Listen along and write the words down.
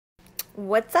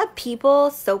What's up,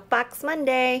 people? Soapbox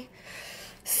Monday.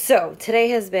 So today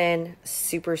has been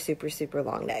super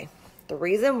long day. The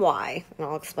reason why, and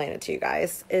I'll explain it to you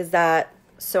guys, is that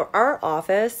our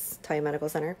office, Italian Medical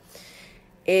Center,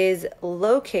 is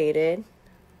located.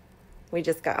 We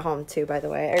just got home too, by the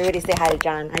way. Everybody say hi to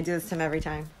John. I do this to him every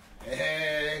time.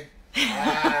 Hey.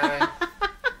 Hi.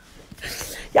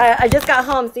 Yeah, I just got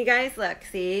home. See, guys, look.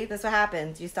 See, this is what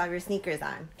happens. You still have your sneakers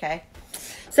on, okay?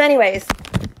 So anyways,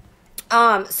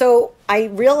 so I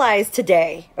realized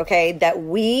today, okay, that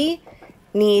we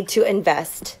need to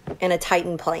invest in a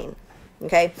Titan plane,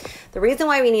 okay? The reason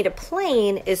why we need a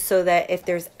plane is so that if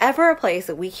there's ever a place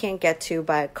that we can't get to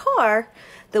by a car,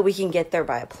 that we can get there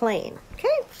by a plane,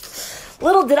 okay?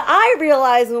 Little did I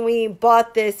realize when we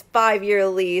bought this 5-year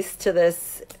lease to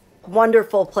this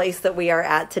wonderful place that we are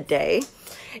at today,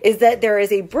 is that there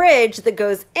is a bridge that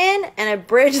goes in and a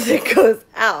bridge that goes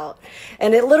out.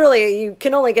 And it literally, you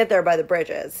can only get there by the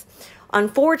bridges.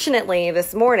 Unfortunately,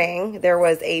 this morning, there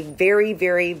was a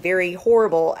very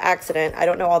horrible accident. I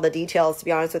don't know all the details, to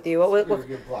be honest with you.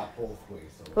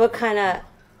 What kind of,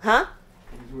 huh?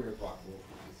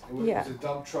 It was a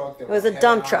dump truck. It was a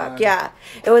dump truck, yeah.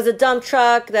 It was a dump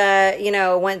truck that,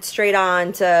 went straight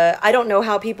on to, I don't know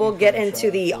how people get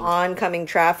into the oncoming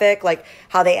traffic, like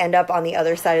how they end up on the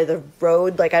other side of the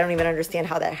road. Like, I don't even understand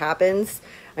how that happens.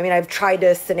 I mean, I've tried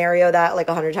to scenario that like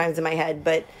 100 times in my head,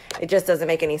 but it just doesn't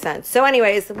make any sense. So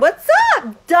anyways, what's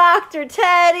up, Dr.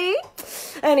 Teddy?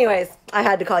 Anyways, I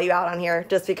had to call you out on here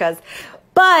just because.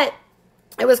 But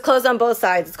it was closed on both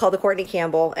sides. It's called the Courtney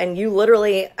Campbell. And you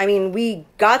literally, I mean,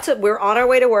 we're on our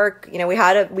way to work. We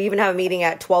even have a meeting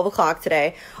at 12 o'clock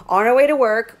today. On our way to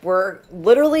work, we're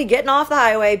literally getting off the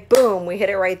highway. Boom, we hit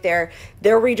it right there.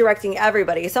 They're redirecting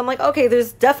everybody. So I'm like, okay,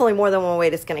 there's definitely more than one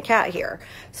way to skin a cat here.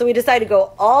 So we decided to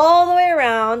go all the way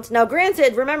around. Now,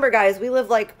 granted, remember, guys, we live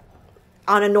like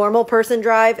on a normal person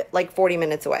drive, like 40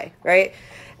 minutes away, right?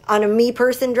 On a me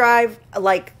person drive,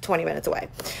 like 20 minutes away.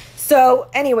 So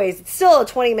anyways, it's still a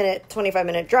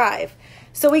 25-minute drive.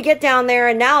 So we get down there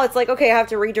and now it's like, okay, I have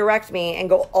to redirect me and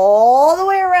go all the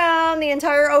way around the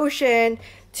entire ocean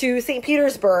to St.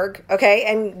 Petersburg, okay,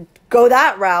 and go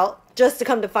that route just to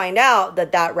come to find out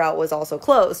that route was also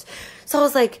closed. So I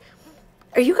was like,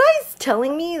 are you guys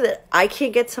telling me that I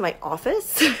can't get to my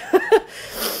office?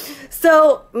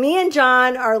 So me and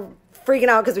John are freaking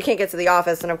out because we can't get to the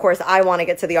office. And of course, I want to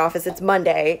get to the office. It's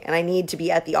Monday and I need to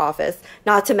be at the office.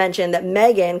 Not to mention that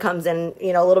Megan comes in,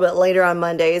 a little bit later on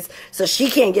Mondays. So she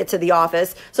can't get to the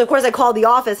office. So of course, I call the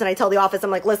office and I tell the office,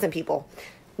 I'm like, listen, people,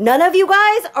 none of you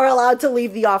guys are allowed to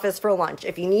leave the office for lunch.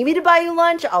 If you need me to buy you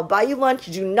lunch, I'll buy you lunch.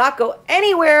 Do not go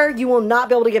anywhere. You will not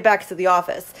be able to get back to the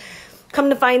office.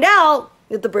 Come to find out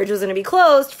that the bridge was going to be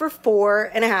closed for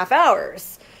 4.5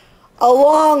 hours. A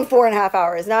long 4.5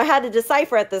 hours. Now I had to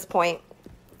decipher at this point,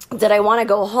 did I want to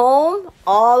go home,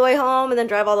 all the way home and then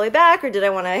drive all the way back? Or did I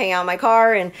want to hang out in my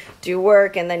car and do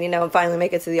work and then, finally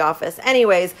make it to the office?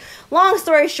 Anyways, long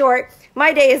story short,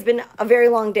 my day has been a very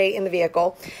long day in the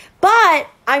vehicle. But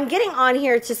I'm getting on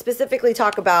here to specifically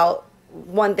talk about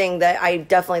one thing that I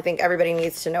definitely think everybody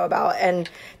needs to know about. And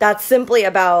that's simply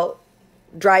about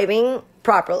driving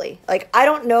properly. Like, I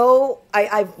don't know.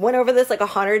 I've went over this like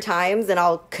 100 times and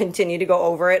I'll continue to go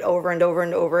over it over and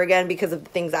over again because of the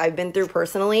things I've been through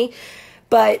personally.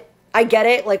 But I get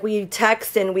it. Like, we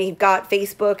text and we've got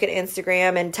Facebook and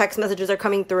Instagram and text messages are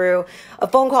coming through. A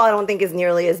phone call I don't think is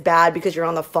nearly as bad because you're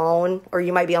on the phone or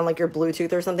you might be on like your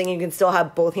Bluetooth or something. You can still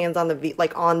have both hands on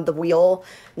on the wheel,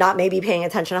 not maybe paying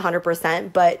attention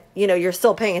 100%, but you're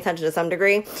still paying attention to some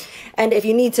degree. And if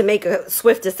you need to make a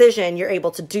swift decision, you're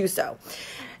able to do so.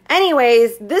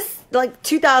 Anyways, this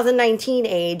 2019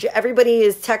 age, everybody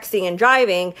is texting and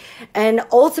driving, and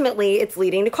ultimately it's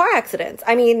leading to car accidents.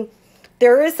 I mean,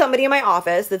 there is somebody in my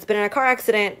office that's been in a car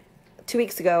accident 2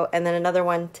 weeks ago and then another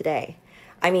one today.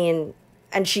 And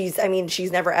she's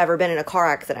never ever been in a car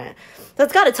accident.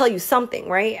 That's got to tell you something,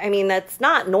 right? I mean, that's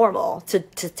not normal to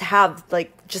have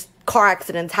just car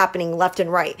accidents happening left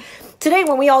and right. Today,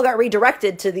 when we all got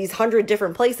redirected to these 100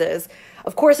 different places,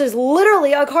 of course, there's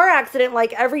literally a car accident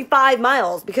like every 5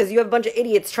 miles because you have a bunch of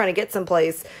idiots trying to get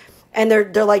someplace and they're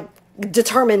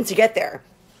determined to get there.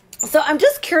 So I'm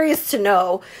just curious to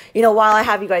know, while I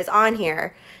have you guys on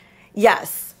here,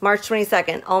 yes, March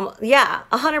 22nd, yeah,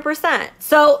 100%.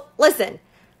 So listen,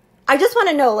 I just want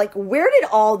to know, where did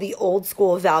all the old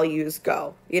school values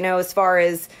go? As far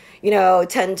as,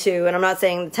 10-2, and I'm not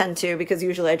saying 10-2 because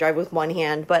usually I drive with one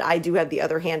hand, but I do have the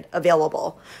other hand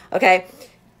available, okay?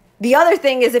 The other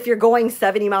thing is if you're going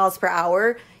 70 miles per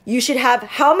hour, you should have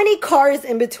how many cars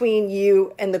in between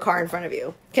you and the car in front of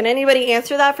you? Can anybody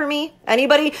answer that for me?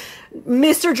 Anybody?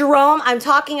 Mr. Jerome, I'm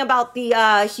talking about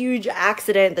the huge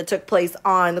accident that took place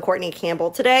on the Courtney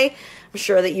Campbell today. I'm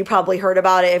sure that you probably heard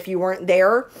about it if you weren't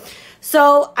there.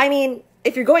 So, I mean,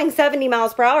 if you're going 70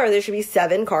 miles per hour, there should be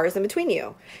 7 cars in between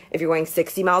you. If you're going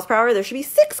 60 miles per hour, there should be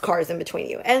 6 cars in between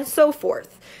you, and so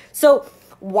forth. So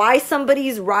why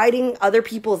somebody's riding other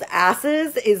people's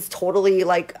asses is totally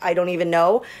like, I don't even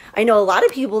know. I know a lot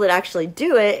of people that actually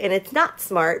do it, and it's not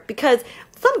smart, because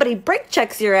if somebody brake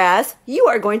checks your ass, you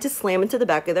are going to slam into the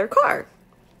back of their car.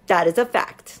 That is a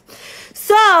fact.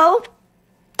 So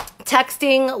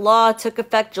texting law took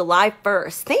effect July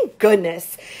 1st. Thank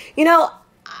goodness. You know,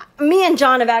 me and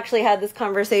John have actually had this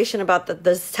conversation about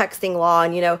this texting law,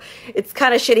 and, you know, it's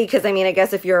kind of shitty because, I mean, I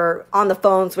guess if you're on the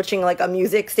phone switching like a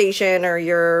music station or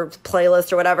your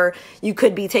playlist or whatever, you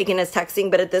could be taken as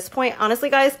texting. But at this point, honestly,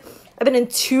 guys, I've been in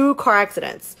 2 car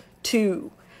accidents,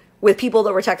 2, with people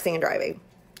that were texting and driving.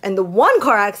 And the one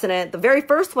car accident, the very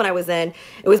first one I was in,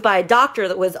 it was by a doctor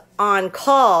that was on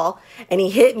call, and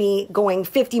he hit me going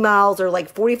 50 miles or like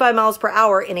 45 miles per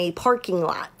hour in a parking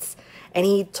lot. And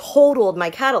he totaled my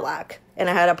Cadillac. And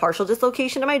I had a partial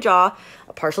dislocation in my jaw,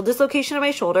 a partial dislocation in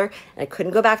my shoulder, and I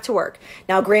couldn't go back to work.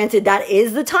 Now, granted, that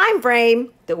is the time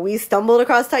frame that we stumbled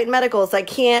across Titan Medical, so I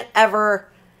can't ever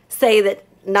say that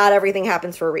not everything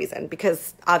happens for a reason,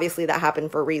 because obviously that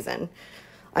happened for a reason.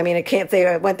 I mean, I can't say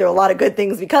I went through a lot of good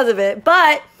things because of it,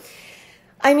 but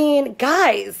I mean,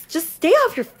 guys, just stay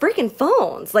off your freaking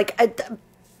phones. Like,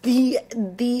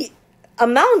 the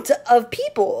amount of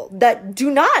people that do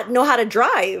not know how to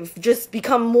drive just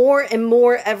become more and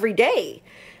more every day.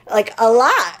 Like, a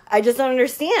lot. I just don't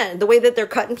understand the way that they're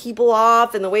cutting people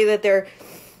off, and the way that they're,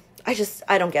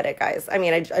 I don't get it, guys. I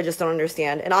mean, I just don't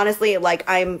understand. And honestly, like,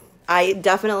 I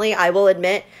will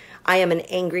admit, I am an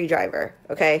angry driver,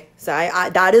 okay? So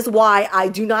that is why I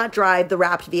do not drive the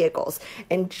wrapped vehicles.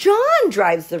 And John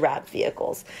drives the wrapped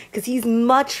vehicles because he's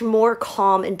much more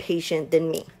calm and patient than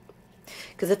me.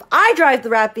 Because if I drive the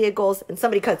wrapped vehicles and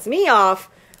somebody cuts me off,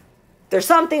 there's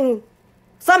some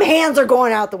hands are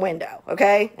going out the window,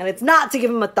 okay? And it's not to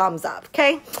give them a thumbs up,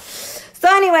 okay? So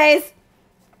anyways,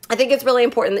 I think it's really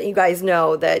important that you guys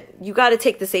know that you got to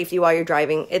take the safety while you're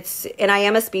driving. And I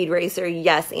am a speed racer.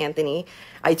 Yes, Anthony.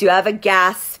 I do have a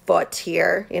gas foot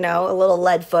here, you know, a little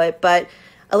lead foot, but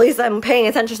at least I'm paying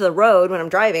attention to the road when I'm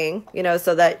driving, you know,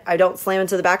 so that I don't slam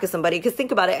into the back of somebody. Because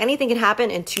think about it, anything can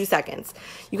happen in 2 seconds.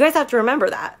 You guys have to remember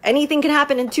that. Anything can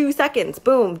happen in 2 seconds.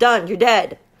 Boom, done, you're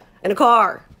dead in a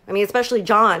car. I mean, especially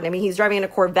John. I mean, he's driving in a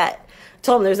Corvette. I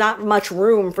told him there's not much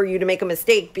room for you to make a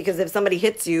mistake, because if somebody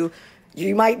hits you,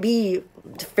 you might be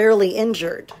fairly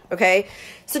injured, okay?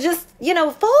 So just, you know,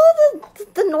 follow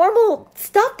the normal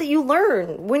stuff that you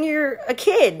learn when you're a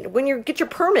kid, when you get your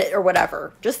permit or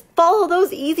whatever. Just follow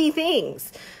those easy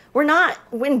things. We're not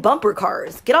in bumper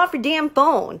cars. Get off your damn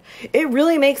phone. It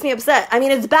really makes me upset. I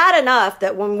mean, it's bad enough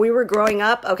that when we were growing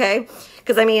up, okay?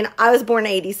 Because, I mean, I was born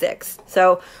in 86.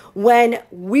 So when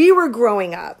we were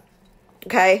growing up,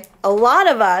 okay, a lot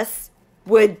of us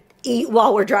would eat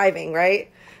while we're driving, right?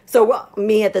 So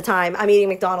me at the time, I'm eating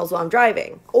McDonald's while I'm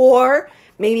driving. Or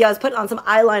maybe I was putting on some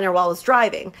eyeliner while I was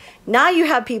driving. Now you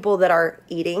have people that are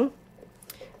eating.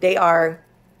 They are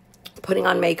putting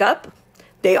on makeup.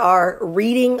 They are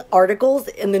reading articles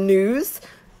in the news,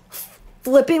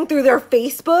 flipping through their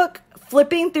Facebook,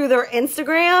 flipping through their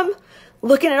Instagram,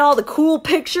 looking at all the cool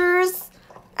pictures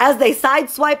as they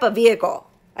sideswipe a vehicle.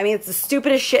 I mean, it's the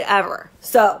stupidest shit ever.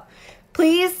 So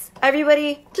please,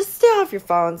 everybody, just stay off your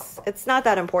phones. It's not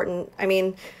that important. I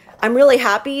mean, I'm really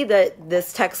happy that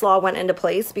this text law went into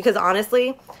place, because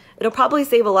honestly, it'll probably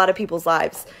save a lot of people's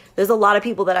lives. There's a lot of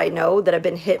people that I know that have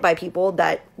been hit by people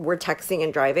that were texting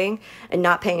and driving and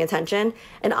not paying attention.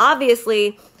 And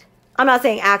obviously, I'm not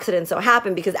saying accidents don't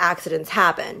happen, because accidents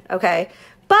happen, okay?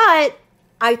 But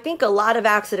I think a lot of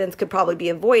accidents could probably be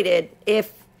avoided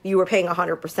if you were paying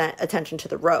 100% attention to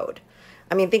the road.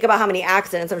 I mean, think about how many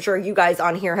accidents, I'm sure you guys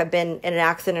on here have been in an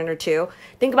accident or two.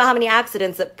 Think about how many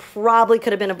accidents that probably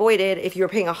could have been avoided if you were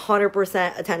paying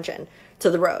 100% attention to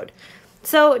the road.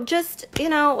 So just, you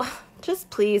know, just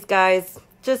please, guys,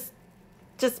 just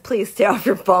please stay off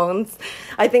your phones.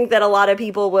 I think that a lot of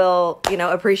people will, you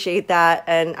know, appreciate that.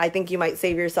 And I think you might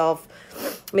save yourself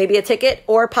maybe a ticket,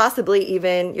 or possibly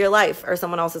even your life or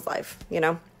someone else's life, you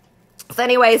know. So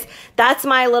anyways, that's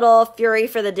my little fury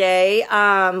for the day.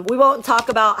 We won't talk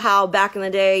about how back in the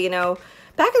day, you know,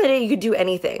 you could do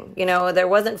anything. You know, there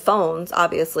wasn't phones,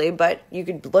 obviously, but you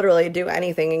could literally do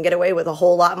anything and get away with a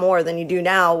whole lot more than you do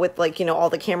now with, like, you know, all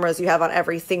the cameras you have on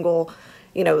every single,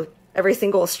 you know, every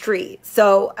single street.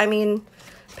 So, I mean,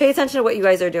 pay attention to what you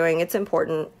guys are doing. It's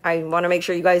important. I want to make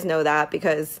sure you guys know that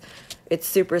because it's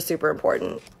super, super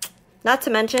important. Not to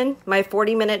mention, my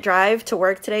 40-minute drive to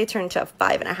work today turned to a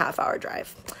 5.5-hour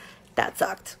drive. That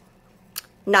sucked.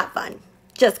 Not fun.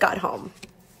 Just got home.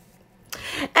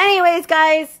 Anyways,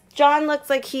 guys, John looks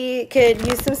like he could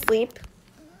use some sleep.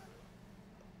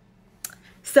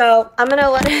 So I'm going to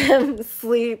let him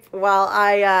sleep while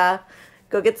I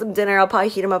go get some dinner. I'll probably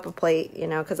heat him up a plate, you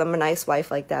know, because I'm a nice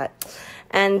wife like that.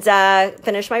 And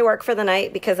finish my work for the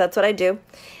night because that's what I do.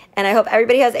 And I hope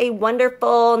everybody has a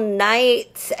wonderful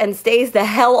night and stays the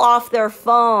hell off their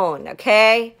phone,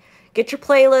 okay? Get your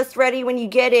playlist ready when you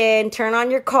get in. Turn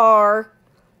on your car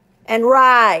and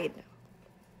ride.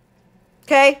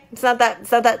 Okay? It's not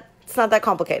that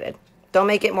complicated. Don't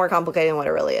make it more complicated than what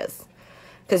it really is.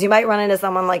 Because you might run into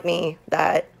someone like me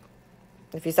that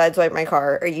if you sideswipe my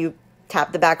car or you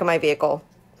tap the back of my vehicle,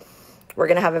 we're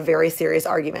going to have a very serious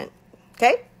argument.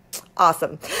 Okay?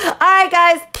 Awesome. All right,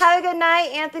 guys. Have a good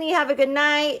night. Anthony, have a good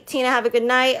night. Tina, have a good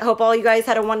night. Hope all you guys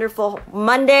had a wonderful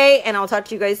Monday, and I'll talk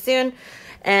to you guys soon.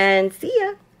 And see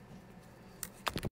ya.